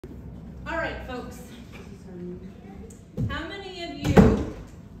All right, folks. How many of you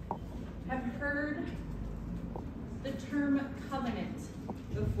have heard the term covenant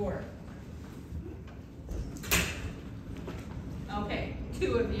before? Okay,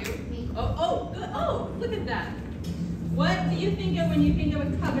 2 of you. Oh, good. Oh, look at that. What do you think of when you think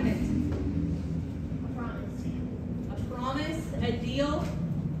of a covenant? A promise. A promise, a deal.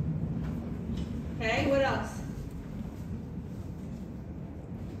 Okay, what else?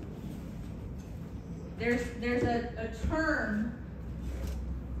 There's a term.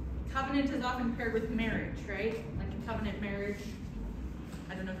 Covenant is often paired with marriage, right? Like a covenant marriage.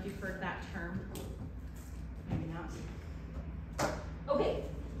 I don't know if you've heard that term. Maybe not. Okay.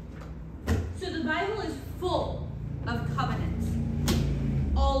 So the Bible is full of covenants.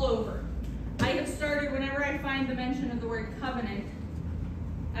 All over. I have started, whenever I find the mention of the word covenant,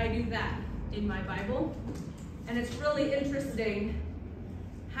 I do that in my Bible. And it's really interesting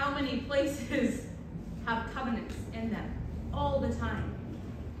how many places have covenants in them. All the time.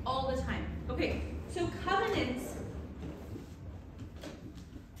 All the time. Okay, so covenants,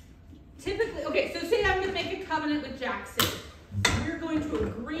 typically, okay, so say I'm going to make a covenant with Jackson. We're going to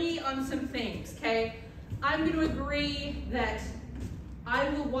agree on some things, okay? I'm going to agree that I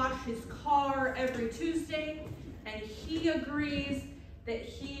will wash his car every Tuesday, and he agrees that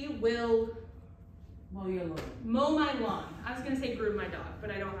he will mow your lawn. Mow my lawn. I was going to say groom my dog,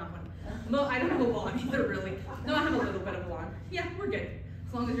 but I don't have one. I don't have a lawn either, really. No, I have a little bit of a lawn. Yeah, we're good.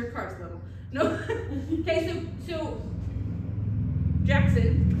 As long as your car's little. No. Okay, so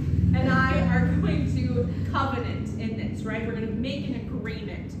Jackson and I are going to covenant in this, right? We're going to make an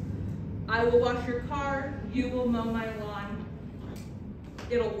agreement. I will wash your car. You will mow my lawn.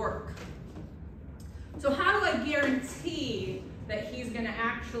 It'll work. So how do I guarantee that he's going to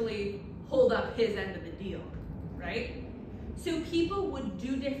actually hold up his end of the deal, right? So people would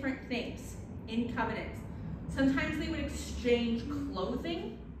do different things in covenants. Sometimes they would exchange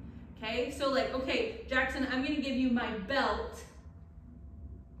clothing, okay? So like, okay, Jackson, I'm gonna give you my belt.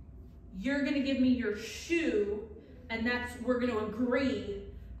 You're gonna give me your shoe, and we're gonna agree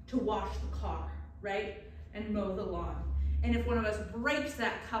to wash the car, right? And mow the lawn. And if one of us breaks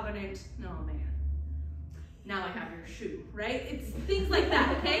that covenant, oh man, now I have your shoe, right? It's things like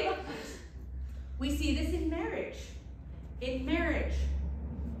that, okay? We see this in marriage. In marriage,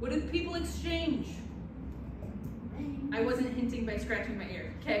 what do people exchange? I wasn't hinting by scratching my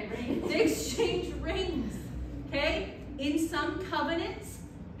ear, okay? They exchange rings, okay? In some covenants,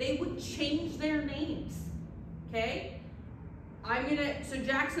 they would change their names, okay? So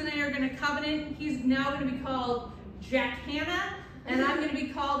Jackson and I are gonna covenant. He's now gonna be called Jack Hannah, and I'm gonna be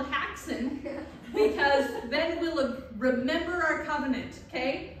called Haxon, because then we'll remember our covenant,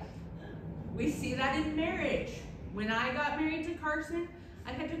 okay? We see that in marriage. When I got married to Carson,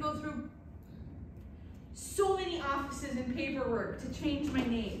 I had to go through so many offices and paperwork to change my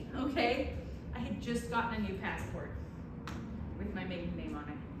name, okay? I had just gotten a new passport with my maiden name on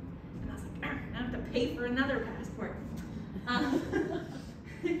it. And I was like, I have to pay for another passport.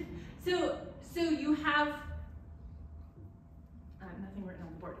 So you have, nothing written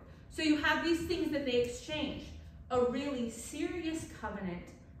on the board. So you have these things that they exchange. A really serious covenant,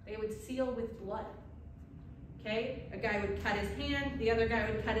 they would seal with blood. Okay, a guy would cut his hand, the other guy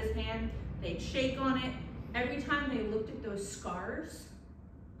would cut his hand, they'd shake on it. Every time they looked at those scars,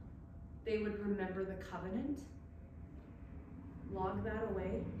 they would remember the covenant. Log that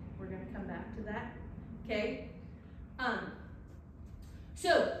away. We're going to come back to that. Okay?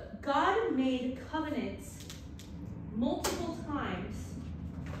 So, God made covenants multiple times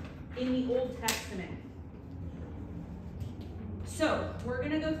in the Old Testament. So, we're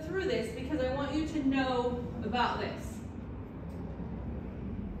going to go through this because I want you to know about this.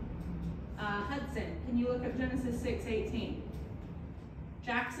 Hudson, can you look up Genesis 6:18?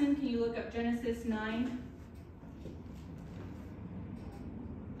 Jackson, can you look up Genesis 9?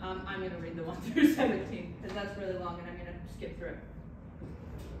 I'm going to read the 1 through 17 because that's really long and I'm going to skip through it.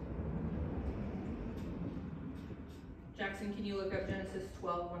 Jackson, can you look up Genesis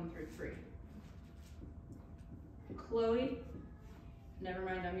 12, 1 through 3? Chloe, never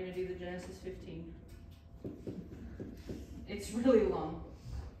mind, I'm going to do the Genesis 15. It's really long,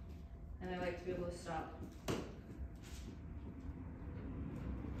 and I like to be able to stop.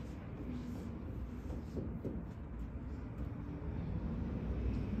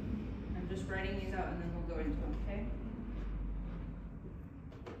 I'm just writing these out, and then we'll go into them, okay?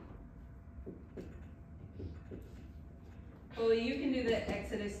 Chloe, you can do the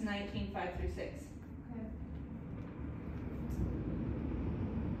Exodus 19, 5 through 6.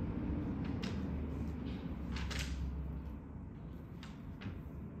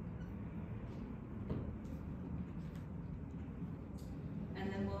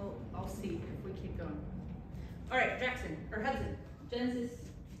 All right, Jackson, or Hudson, Genesis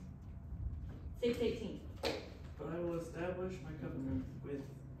 6:18. But I will establish my covenant with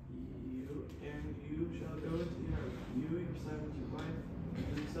you, and you shall go into the ark, you, your sons, your wife,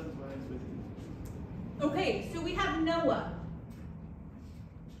 and your sons' wives with you. Okay, so we have Noah.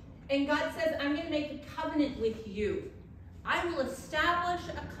 And God says, I'm going to make a covenant with you. I will establish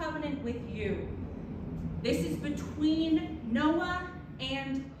a covenant with you. This is between Noah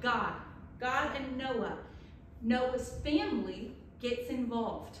and God. God and Noah. Noah's family gets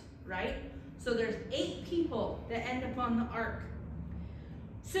involved, right? So there's 8 people that end up on the ark.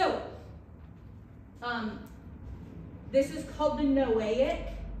 So, this is called the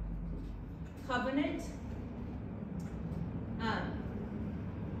Noahic covenant. That's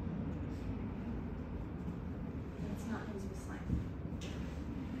not his sign.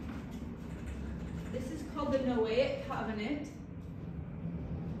 This is called the Noahic covenant.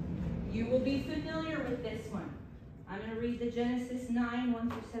 You will be familiar with this one. I'm going to read the Genesis 9, 1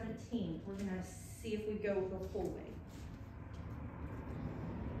 through 17. We're going to see if we go the whole way.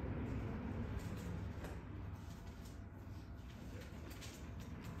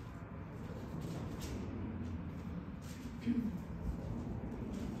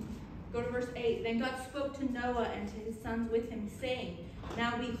 Go to verse 8. Then God spoke to Noah and to his sons with him, saying,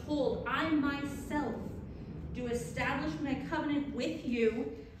 Now behold, I myself do establish my covenant with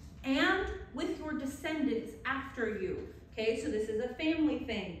you and with your descendants after you. Okay, so this is a family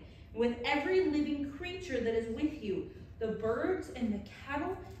thing. With every living creature that is with you, the birds and the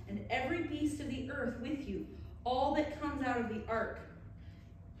cattle and every beast of the earth with you, all that comes out of the ark,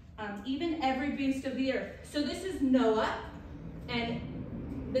 even every beast of the earth. So this is Noah and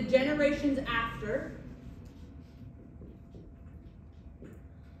the generations after.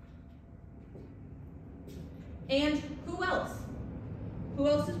 And who else? Who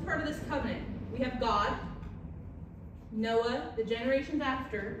else is part of this covenant? We have God, Noah, the generations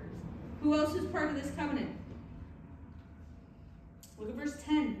after. Who else is part of this covenant? Look at verse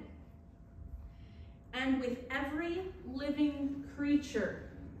 10. And with every living creature.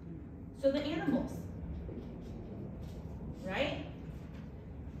 So the animals. Right?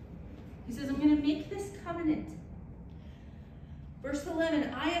 He says, I'm going to make this covenant. Verse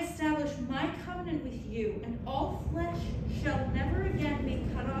 11, I establish my covenant with you, and all flesh shall never again be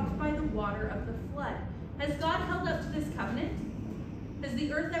cut off by the water of the flood. Has God held up to this covenant? Has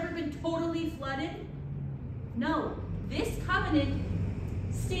the earth ever been totally flooded? No. This covenant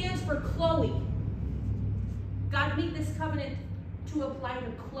stands for Chloe. God made this covenant to apply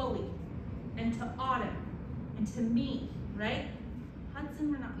to Chloe and to Autumn and to me, right? Hudson,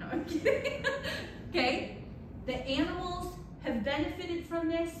 we're not, no, I'm kidding. Okay? The animals have benefited from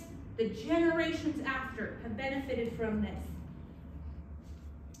this. The generations after have benefited from this.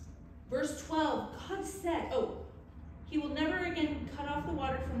 Verse 12, God said, He will never again cut off the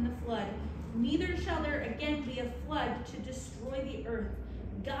water from the flood, neither shall there again be a flood to destroy the earth.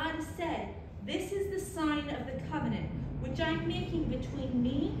 God said, this is the sign of the covenant, which I am making between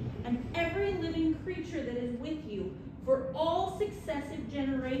me and every living creature that is with you for all successive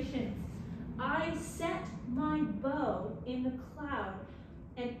generations. I set my bow in the cloud,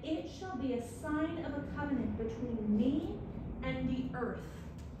 and it shall be a sign of a covenant between me and the earth.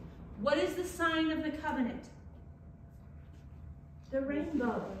 What is the sign of the covenant? The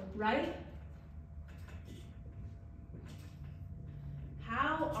rainbow, right?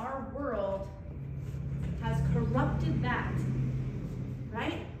 How our world has corrupted that,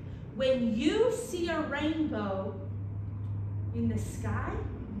 right? When you see a rainbow in the sky,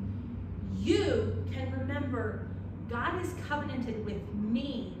 you can remember God is covenanted with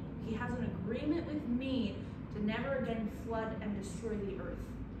me. He has an agreement with me to never again flood and destroy the earth.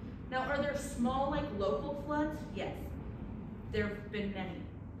 Now, are there small, like local floods? Yes, there have been many.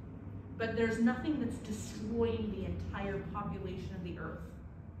 But there's nothing that's destroying the entire population of the earth,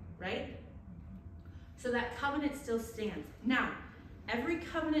 right? So that covenant still stands. Now, every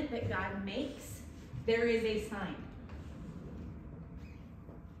covenant that God makes, there is a sign.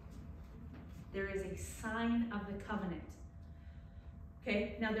 There is a sign of the covenant.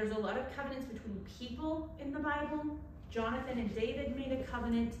 Okay, now there's a lot of covenants between people in the Bible. Jonathan and David made a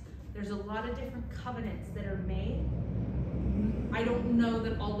covenant. There's a lot of different covenants that are made. I don't know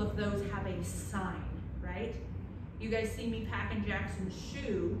that all of those have a sign, right? You guys see me packing Jackson's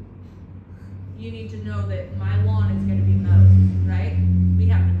shoe. You need to know that my lawn is going to be mowed, right? We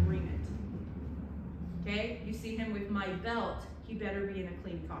have an agreement. Okay, you see him with my belt, he better be in a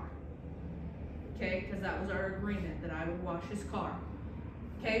clean car. Okay, because that was our agreement that I would wash his car.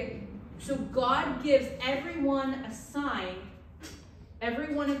 Okay, so God gives everyone a sign,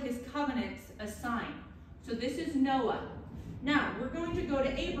 every one of his covenants a sign. So this is Noah. Now, we're going to go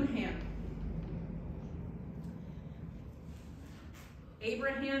to Abraham.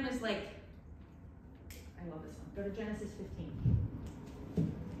 Abraham is like, I love this one. Go to Genesis 15.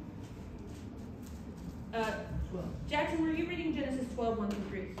 12. Jackson, were you reading Genesis 12, 1 through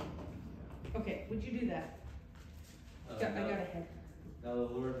 3? Okay, would you do that? I got ahead. Now the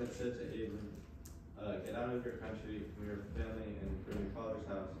Lord had said to Abram, get out of your country, from your family, and from your father's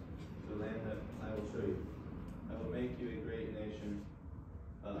house, to the land that I will show you. I will make you a great nation.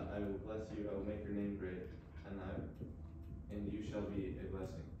 I will bless you. I will make your name great, and you shall be a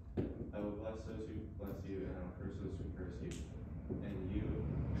blessing. I will bless those who bless you, and I will curse those who curse you. And in you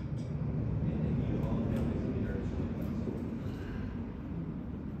all the families of the earth shall be blessed.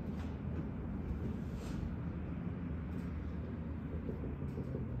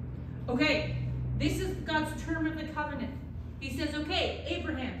 Okay, this is God's term of the covenant. He says, okay,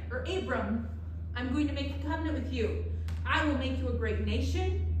 Abraham, or Abram, I'm going to make a covenant with you. I will make you a great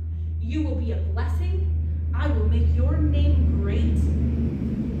nation. You will be a blessing. I will make your name great.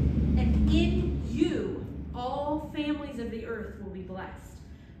 And in you, all families of the earth will be blessed.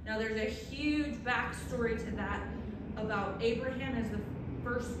 Now, there's a huge backstory to that about Abraham as the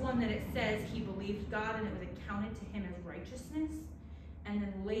first one that it says he believed God and it was accounted to him as righteousness. And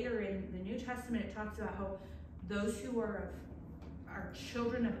then later in the New Testament, it talks about how those who are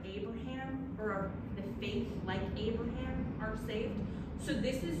children of Abraham, or of the faith like Abraham, are saved. So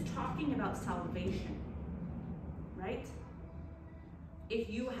this is talking about salvation, right? If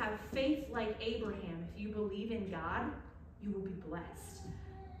you have faith like Abraham, if you believe in God, you will be blessed.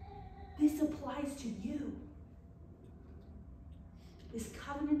 This applies to you. This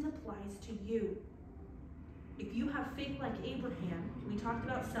covenant applies to you. If you have faith like Abraham, we talked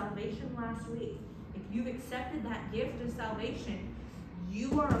about salvation last week. If you've accepted that gift of salvation,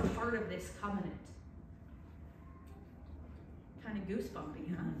 you are a part of this covenant. Kind of goosebumpy,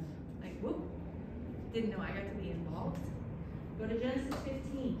 huh? Like, whoop. Didn't know I got to be involved. Go to Genesis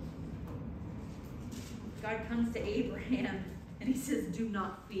 15. God comes to Abraham and he says, do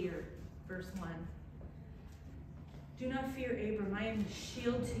not fear. Verse 1. Do not fear, Abram. I am a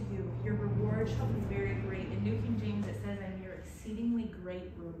shield to you. Your reward shall be very great. In New King James, it says, I am your exceedingly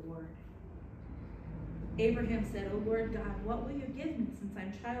great reward. Abraham said, O Lord God, what will you give me since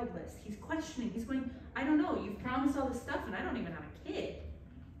I'm childless? He's questioning. He's going, I don't know. You've promised all this stuff and I don't even have a kid.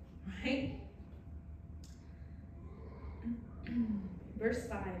 Right? Verse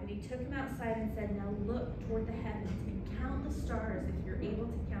 5, and he took him outside and said, now look toward the heavens and count the stars if you're able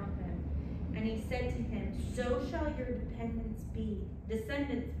to count them. And he said to him, so shall your descendants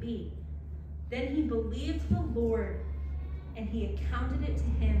be. Then he believed the Lord, and he accounted it to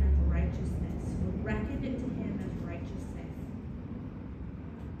him as righteousness, or reckoned it to him as righteousness.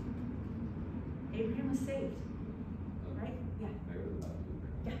 Abraham was saved, right? Yeah.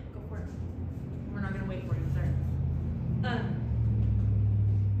 Yeah, go for it. We're not going to wait for you, sorry.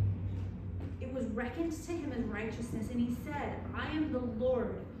 It was reckoned to him as righteousness, and he said, I am the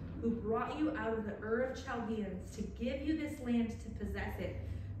Lord who brought you out of the Ur of Chaldeans to give you this land to possess it.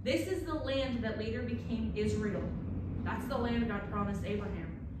 This is the land that later became Israel. That's the land God promised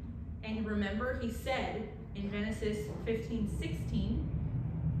Abraham. And remember, he said in Genesis 15:16,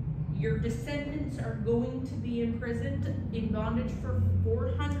 your descendants are going to be imprisoned in bondage for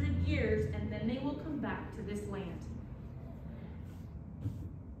 400 years, and then they will come back to this land.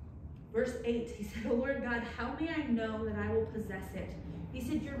 Verse 8, he said, O Lord God, how may I know that I will possess it? He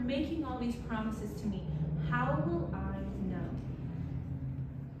said, you're making all these promises to me. How will I know?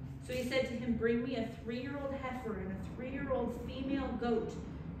 So he said to him, bring me a 3-year-old heifer and a 3-year-old female goat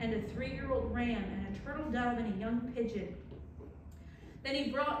and a 3-year-old ram and a turtle dove and a young pigeon. Then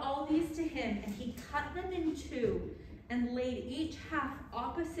he brought all these to him, and he cut them in two and laid each half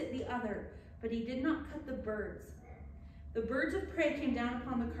opposite the other, but he did not cut the birds. The birds of prey came down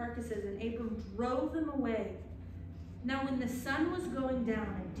upon the carcasses, and Abram drove them away. Now when the sun was going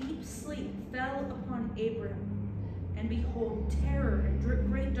down, a deep sleep fell upon Abram, and behold, terror and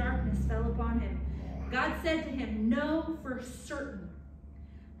great darkness fell upon him. God said to him, know for certain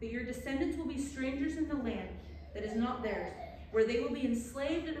that your descendants will be strangers in the land that is not theirs, where they will be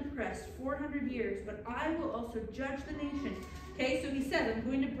enslaved and oppressed 400 years, but I will also judge the nation. Okay, so he says, I'm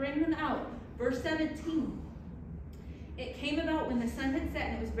going to bring them out. Verse 17. It came about when the sun had set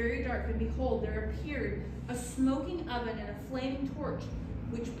and it was very dark, and behold, there appeared a smoking oven and a flaming torch,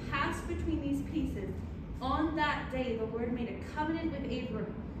 which passed between these pieces. On that day the Lord made a covenant with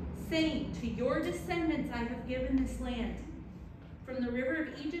Abram, saying, to your descendants I have given this land, from the river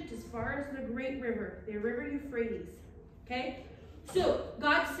of Egypt as far as the great river, the river Euphrates. Okay? So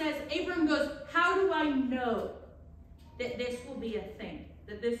God says, Abram goes, how do I know that this will be a thing?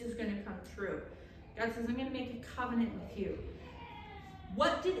 That this is going to come true? God says, I'm going to make a covenant with you.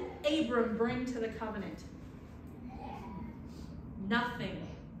 What did Abram bring to the covenant? Nothing.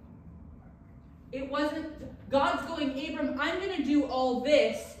 It wasn't, God's going, Abram, I'm going to do all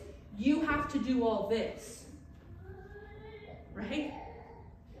this. You have to do all this. Right?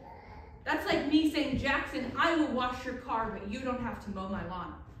 That's like me saying, Jackson, I will wash your car, but you don't have to mow my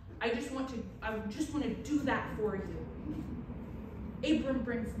lawn. I just want to do that for you. Abram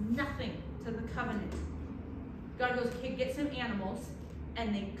brings nothing to the covenant. God goes, okay, get some animals,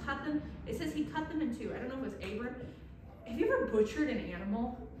 and they cut them. It says he cut them in two. I don't know if it was Abram. Have you ever butchered an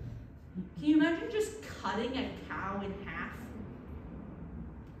animal? Can you imagine just cutting a cow in half?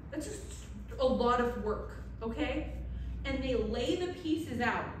 That's just a lot of work, okay? And they lay the pieces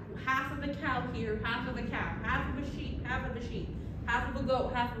out. Half of a cow here, half of a cow, half of a sheep, half of a sheep, half of a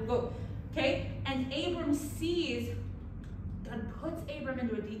goat, half of a goat. Okay? And Abram sees, God puts Abram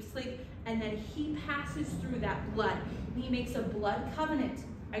into a deep sleep, and then he passes through that blood. And he makes a blood covenant.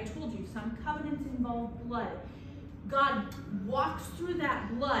 I told you, some covenants involve blood. God walks through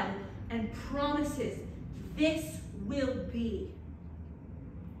that blood and promises, this will be.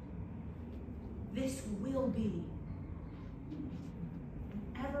 This will be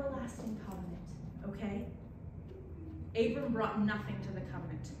an everlasting covenant, okay? Abram brought nothing to the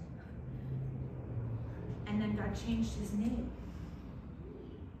covenant. And then God changed his name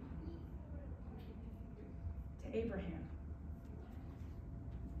to Abraham.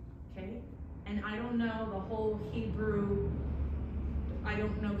 Okay? And I don't know the whole Hebrew. I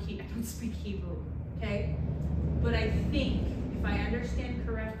don't speak Hebrew, okay? But I think, if I understand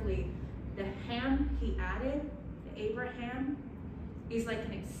correctly, the Ham he added, the Abraham, is like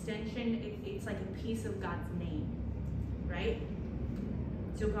an extension, it's like a piece of God's name, right?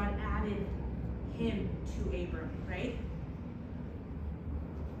 So God added him to Abram, right?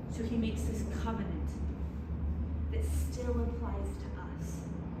 So he makes this covenant that still applies to us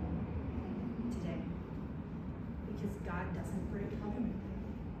today. Because God doesn't break covenant.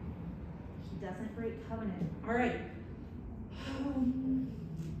 He doesn't break covenant. All right.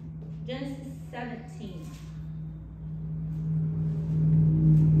 Genesis 17.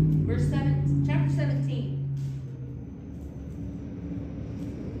 Chapter 17.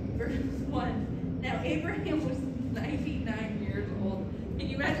 Verse 1. Now Abraham was 99 years old. Can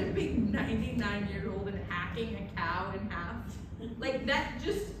you imagine being 99 years old and hacking a cow in half? Like that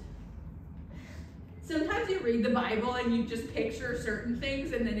just... Sometimes you read the Bible and you just picture certain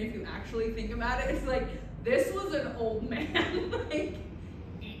things, and then if you actually think about it, it's like, this was an old man, like,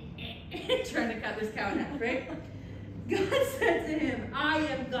 trying to cut this cow in half, right? God said to him, I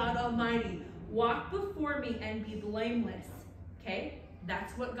am God Almighty. Walk before me and be blameless. Okay?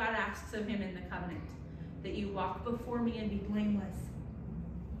 That's what God asks of him in the covenant. That you walk before me and be blameless.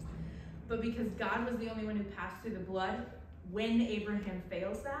 But because God was the only one who passed through the blood, when Abraham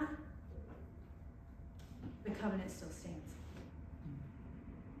fails that, the covenant still stands.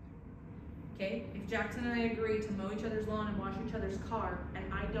 Okay? If Jackson and I agree to mow each other's lawn and wash each other's car, and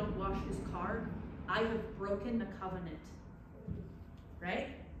I don't wash his car, I have broken the covenant. Right?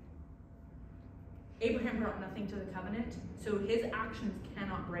 Abraham brought nothing to the covenant, so his actions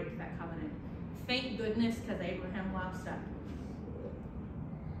cannot break that covenant. Thank goodness, because Abraham lost up.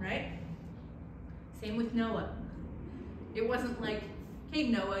 Right? Same with Noah. It wasn't like, okay,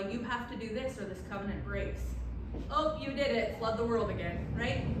 Noah, you have to do this or this covenant breaks. Oh, you did it. Flood the world again.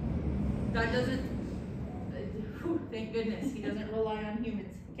 Right? God doesn't, thank goodness, he doesn't rely on humans.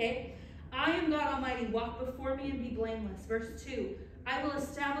 Okay? I am God Almighty. Walk before me and be blameless. Verse 2. I will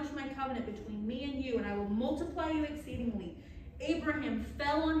establish my covenant between me and you, and I will multiply you exceedingly. Abraham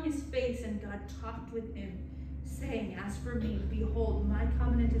fell on his face, and God talked with him, saying, as for me, behold, my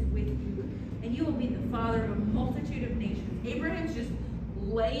covenant is with you, and you will be the father of a multitude of nations. Abraham's just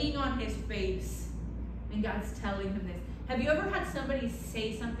laying on his face, and God's telling him this. Have you ever had somebody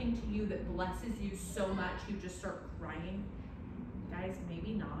say something to you that blesses you so much you just start crying? Guys,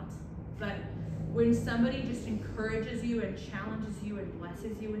 maybe not. But when somebody just encourages you and challenges you and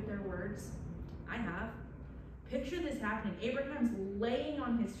blesses you with their words, I have. Picture this happening. Abraham's laying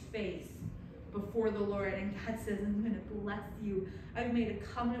on his face before the Lord, and God says, I'm going to bless you. I've made a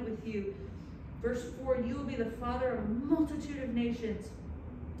covenant with you. Verse 4, you will be the father of a multitude of nations.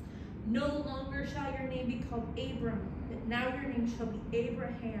 No longer shall your name be called Abram, but now your name shall be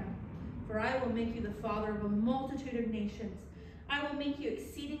Abraham. For I will make you the father of a multitude of nations. I will make you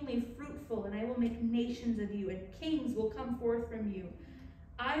exceedingly fruitful, and I will make nations of you, and kings will come forth from you.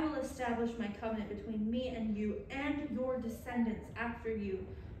 I will establish my covenant between me and you and your descendants after you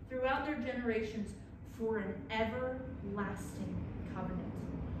throughout their generations for an everlasting covenant.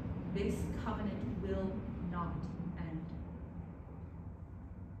 This covenant will not end.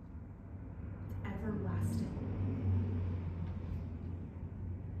 Everlasting.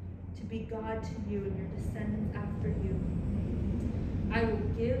 To be God to you and your descendants after you. I will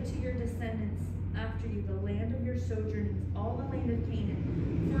give to your descendants after you the land of your sojournings, all the land of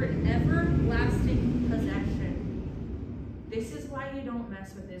Canaan, for an everlasting possession. This is why you don't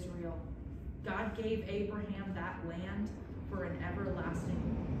mess with Israel. God gave Abraham that land for an everlasting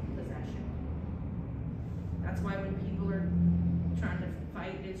possession. That's why when people are trying to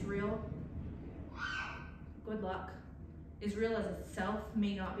fight Israel, good luck. Israel as itself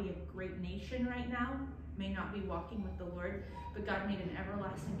may not be a great nation right now, may not be walking with the Lord, but God made an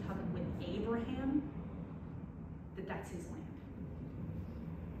everlasting covenant with Abraham that that's his land.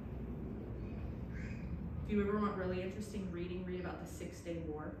 If you ever want really interesting reading, read about the 6-Day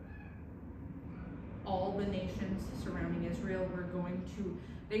War. All the nations surrounding Israel were going to,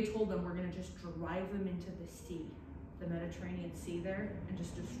 they told them we're going to just drive them into the sea, the Mediterranean Sea there, and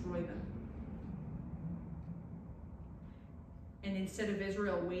just destroy them. And instead of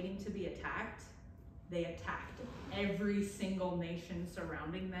Israel waiting to be attacked, they attacked every single nation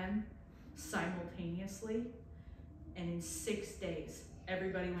surrounding them simultaneously. And in 6 days,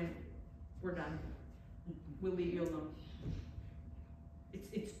 everybody went, we're done. We'll leave you alone.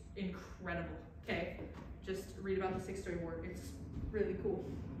 It's incredible, okay? Just read about the 6-Day War. It's really cool.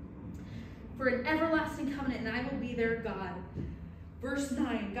 For an everlasting covenant, and I will be their God. Verse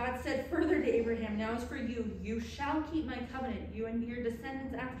 9, God said further to Abraham, now as for you, you shall keep my covenant, you and your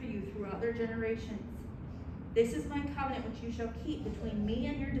descendants after you throughout their generations. This is my covenant which you shall keep between me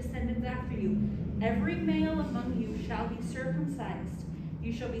and your descendants after you. Every male among you shall be circumcised.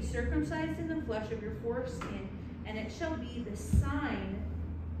 You shall be circumcised in the flesh of your foreskin, and it shall be the sign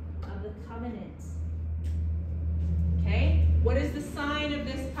of the covenant. Okay? What is the sign of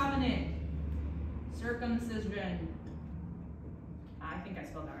this covenant? Circumcision. I think I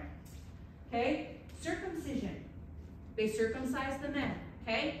spelled that right. Okay? Circumcision. They circumcised the men.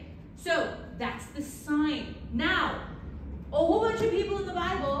 Okay? So, that's the sign. Now, a whole bunch of people in the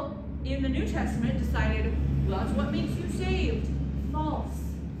Bible, in the New Testament, decided, well, that's what makes you saved. False.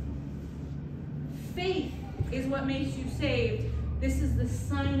 Faith is what makes you saved. This is the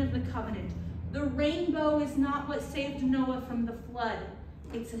sign of the covenant. The rainbow is not what saved Noah from the flood.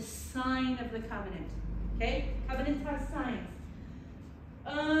 It's a sign of the covenant. Okay? Covenants have signs.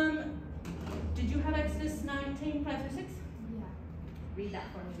 Did you have Exodus 19, 5-6? Yeah. Read that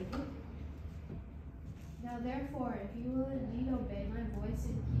for me, would you? Now therefore, if you will indeed obey my voice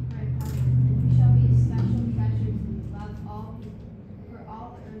and keep my covenant, then you shall be a special treasure to me above all people, for all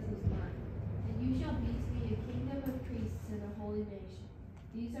the earth is mine. And you shall be to me a kingdom of priests and a holy nation.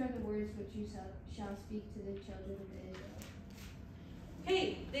 These are the words which you shall speak to the children of Israel.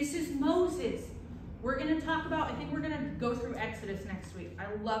 Hey, this is Moses. We're going to talk about, I think we're going to go through Exodus next week.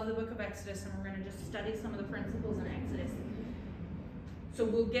 I love the book of Exodus, and we're going to just study some of the principles in Exodus. So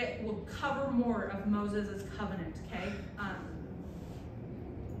we'll cover more of Moses' covenant, okay?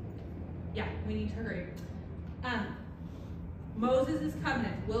 Yeah, we need to hurry. Moses'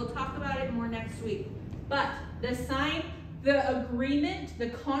 covenant, we'll talk about it more next week. But the sign, the agreement, the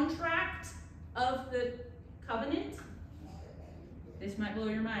contract of the covenant, this might blow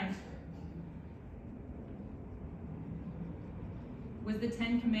your mind, was the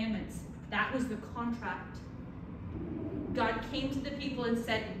 10 Commandments. That was the contract. God came to the people and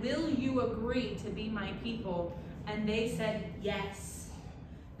said, will you agree to be my people? And they said, yes.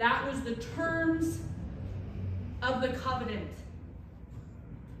 That was the terms of the covenant.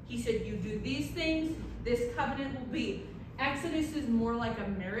 He said, you do these things, this covenant will be. Exodus is more like a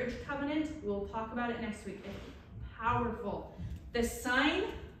marriage covenant. We'll talk about it next week. It's powerful. The sign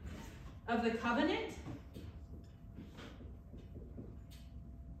of the covenant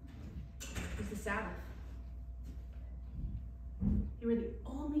is the Sabbath. You were the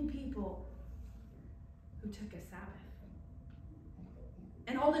only people who took a Sabbath.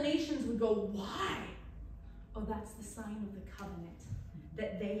 And all the nations would go, why? Oh, that's the sign of the covenant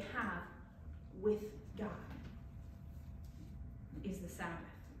that they have with God, is the Sabbath.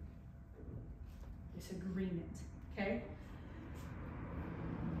 This agreement, okay?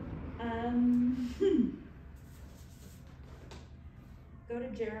 Go to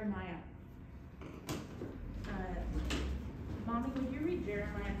Jeremiah. Mommy, would you read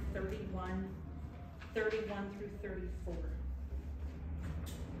Jeremiah 31 through 34?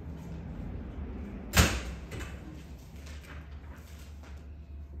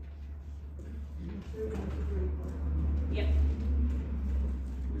 31 to 34. Yep.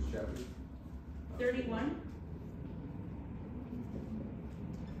 Which chapter? 31.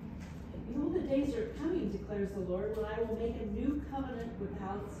 Behold, the days are coming, declares the Lord, when I will make a new covenant with the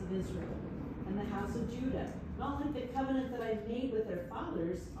house of Israel and the house of Judah. Not like the covenant that I made with their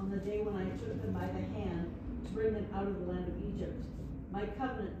fathers on the day when I took them by the hand to bring them out of the land of Egypt. My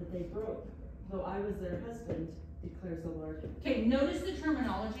covenant that they broke, though I was their husband, declares the Lord. Okay, notice the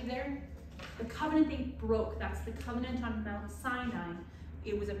terminology there. The covenant they broke, that's the covenant on Mount Sinai.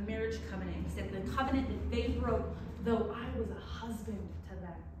 It was a marriage covenant. He said the covenant that they broke, though I was a husband to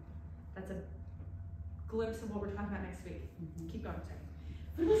them. That's a glimpse of what we're talking about next week. Keep going, sorry.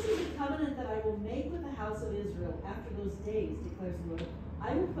 For this is the covenant that I will make with the house of Israel after those days, declares the Lord.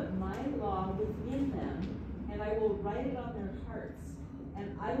 I will put my law within them, and I will write it on their hearts.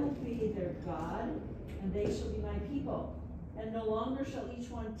 And I will be their God, and they shall be my people. And no longer shall each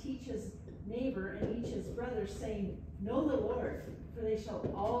one teach his neighbor and each his brother, saying, Know the Lord, for they shall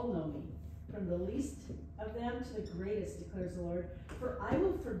all know me, from the least of them to the greatest, declares the Lord. For I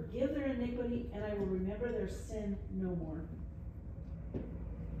will forgive their iniquity, and I will remember their sin no more.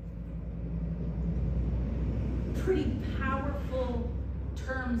 Pretty powerful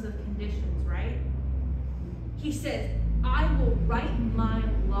terms of conditions, right? He says, I will write my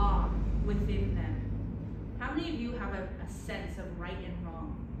law within them. How many of you have a sense of right and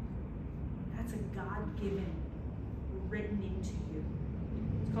wrong? That's a God-given, written into you.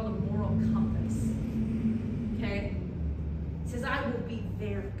 It's called a moral compass. Okay? He says, I will be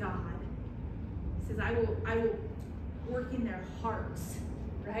their God. He says, I will work in their hearts,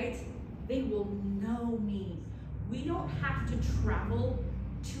 right? They will know me. We don't have to travel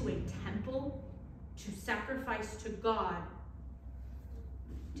to a temple to sacrifice to God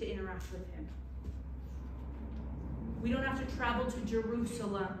to interact with him. We don't have to travel to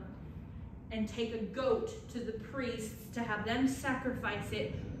Jerusalem and take a goat to the priests to have them sacrifice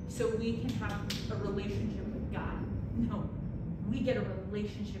it so we can have a relationship with God. No, we get a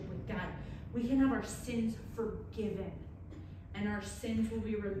relationship with God. We can have our sins forgiven, and our sins will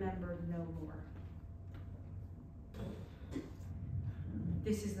be remembered no more.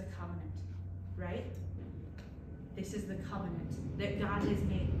 This is the covenant, right? This is the covenant that God has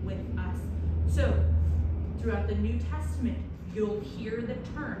made with us. So, throughout the New Testament, you'll hear the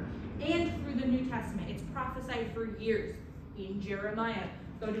term. And through the New Testament, it's prophesied for years in Jeremiah.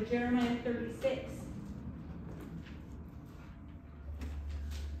 Go to Jeremiah 36.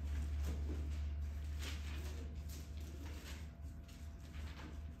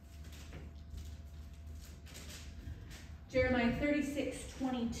 Jeremiah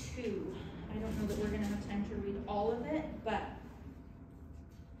 36:22. I don't know that we're going to have time to read all of it, but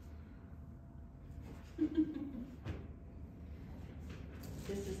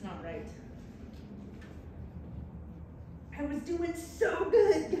this is not right. I was doing so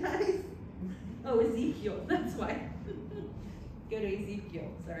good, guys. Oh, Ezekiel, that's why. Go to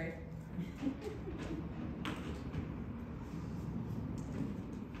Ezekiel, sorry.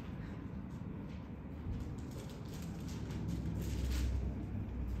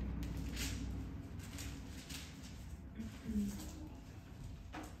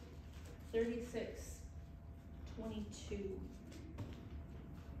 Thirty-six, 22.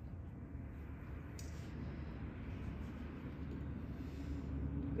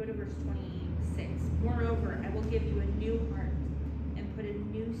 Go to verse 26. Moreover, I will give you a new heart and put a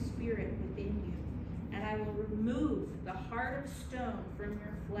new spirit within you. And I will remove the heart of stone from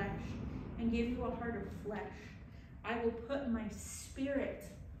your flesh and give you a heart of flesh. I will put my spirit,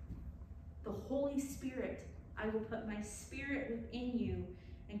 the Holy Spirit, I will put my spirit within you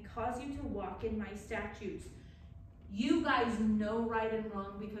and cause you to walk in my statutes. You guys know right and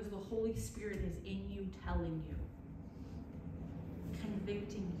wrong because the Holy Spirit is in you, telling you,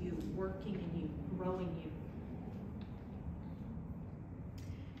 convicting you, working in you, growing you.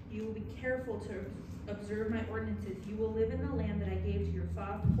 You will be careful to observe my ordinances. You will live in the land that I gave to your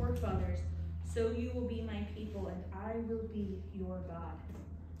forefathers, so you will be my people, and I will be your God.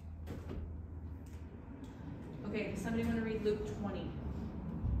 Okay, does somebody want to read Luke 20?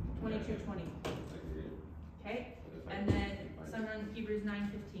 22:20. Okay? And then someone Hebrews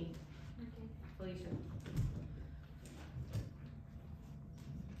 9:15. Okay. Felicia.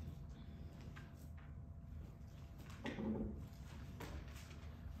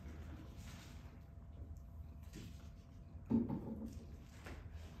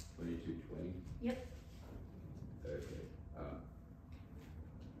 Yep. Okay.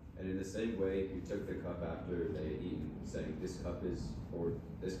 And in the same way, he took the cup after they had eaten, saying, "This cup,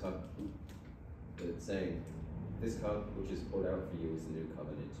 saying, this cup which is poured out for you is the new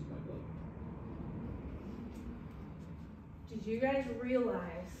covenant in my blood." Did you guys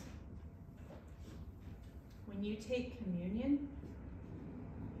realize when you take communion,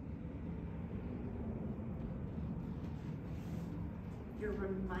 you're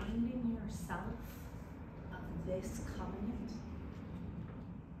reminding yourself of this covenant?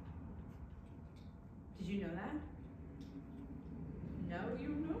 Did you know that? No, you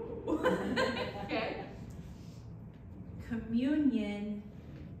know. Okay. Communion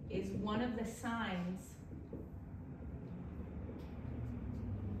is one of the signs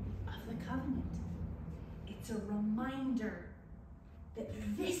of the covenant. It's a reminder that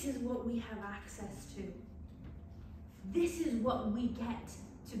this is what we have access to. This is what we get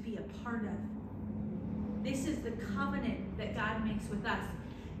to be a part of. This is the covenant that God makes with us.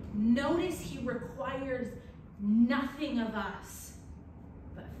 Notice he requires nothing of us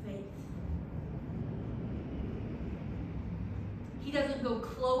but faith. He doesn't go,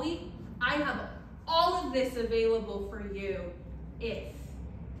 Chloe, I have all of this available for you if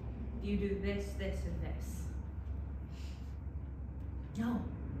you do this, this, and this. No.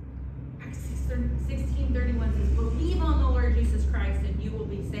 Acts 16:31 says, believe on the Lord Jesus Christ and you will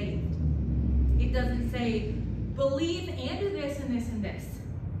be saved. It doesn't say, believe and do this and this and this.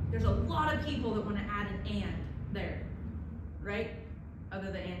 There's a lot of people that want to add an and there, right?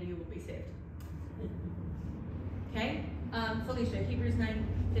 Other than and you will be saved. Okay? Felicia, Hebrews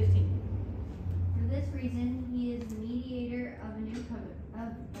 9:15. For this reason, he is the mediator of a new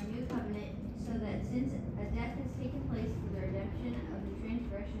covenant, so that since a death has taken place for the redemption of the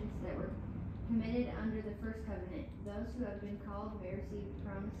transgressions that were committed under the first covenant, those who have been called may receive the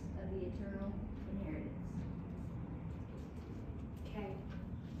promise of the eternal inheritance. Okay.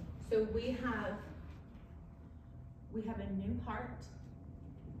 So we have a new heart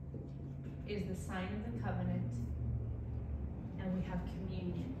is the sign of the covenant, and we have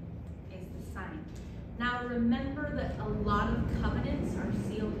communion is the sign. Now remember that a lot of covenants are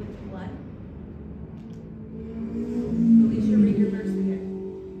sealed with blood. Alicia, read your verse again.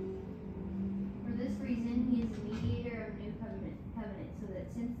 For this reason, he is the mediator of a new covenant, so that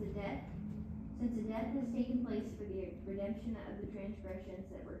since a death has taken place for the redemption of the transgressions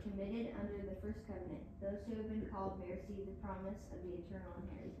that were committed under the first covenant, those who have been called may receive the promise of the eternal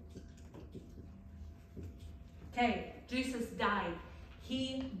inheritance. Okay, Jesus died.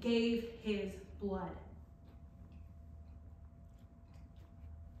 He gave his blood.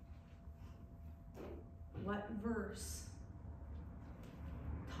 What verse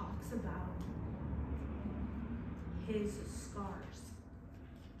talks about his scars?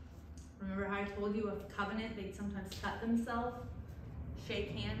 Remember how I told you of covenant, they'd sometimes cut themselves,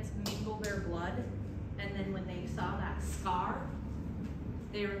 shake hands, mingle their blood, and then when they saw that scar,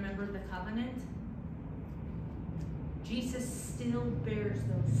 they remembered the covenant? Jesus still bears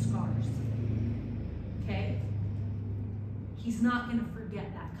those scars. Okay? He's not going to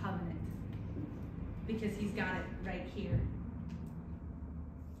forget that covenant because he's got it right here.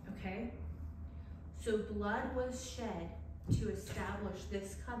 Okay? So blood was shed to establish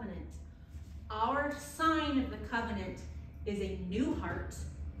this covenant. Our sign of the covenant is a new heart,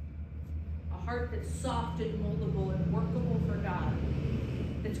 a heart that's soft and moldable and workable for God,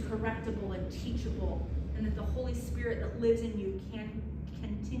 that's correctable and teachable, and that the Holy Spirit that lives in you can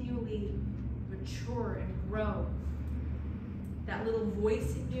continually mature and grow. That little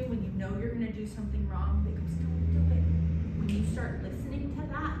voice in you when you know you're going to do something wrong that goes, don't do it. When you start listening to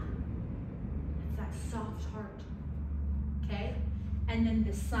that, it's that soft heart. Okay? And then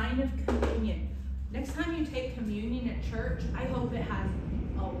the sign of communion. Next time you take communion at church, I hope it has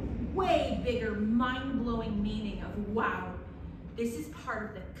a way bigger, mind-blowing meaning of, wow, this is part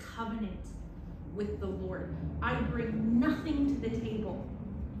of the covenant with the Lord. I bring nothing to the table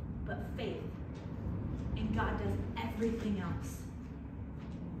but faith, and God does everything else.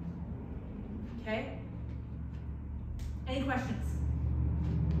 Okay? Any questions?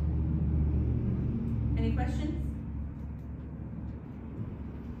 Any questions?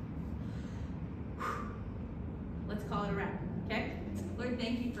 Let's call it a wrap, okay? Lord,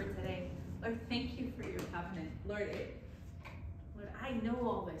 thank you for today. Lord, thank you for your covenant. Lord, I know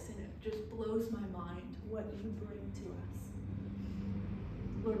all this, and it just blows my mind what you bring to us.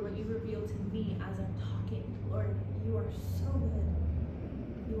 Lord, what you reveal to me as I'm talking. Lord, you are so good.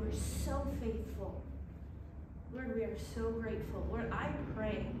 You are so faithful. Lord, we are so grateful. Lord, I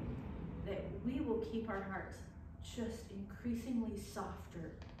pray that we will keep our hearts just increasingly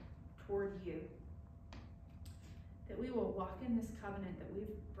softer toward you. That we will walk in this covenant that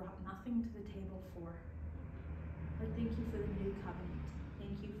we've brought nothing to the table for. Lord, thank you for the new covenant.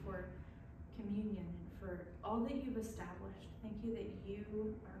 Thank you for communion and for all that you've established. Thank you that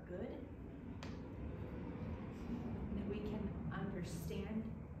you are good. And that we can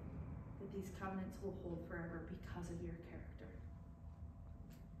covenants will hold forever because of your character.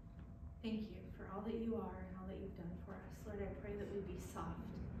 Thank you for all that you are and all that you've done for us. Lord, I pray that we be soft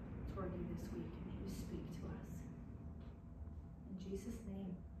toward you this week and that you speak to us. In Jesus'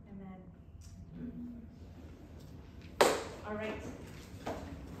 name, amen. All right.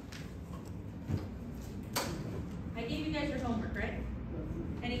 I gave you guys your homework, right?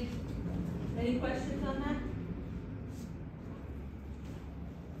 Any questions on that?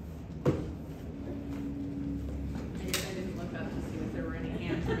 I guess I didn't look up to see if there were any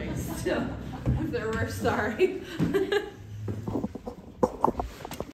hands raised still. If there were, sorry.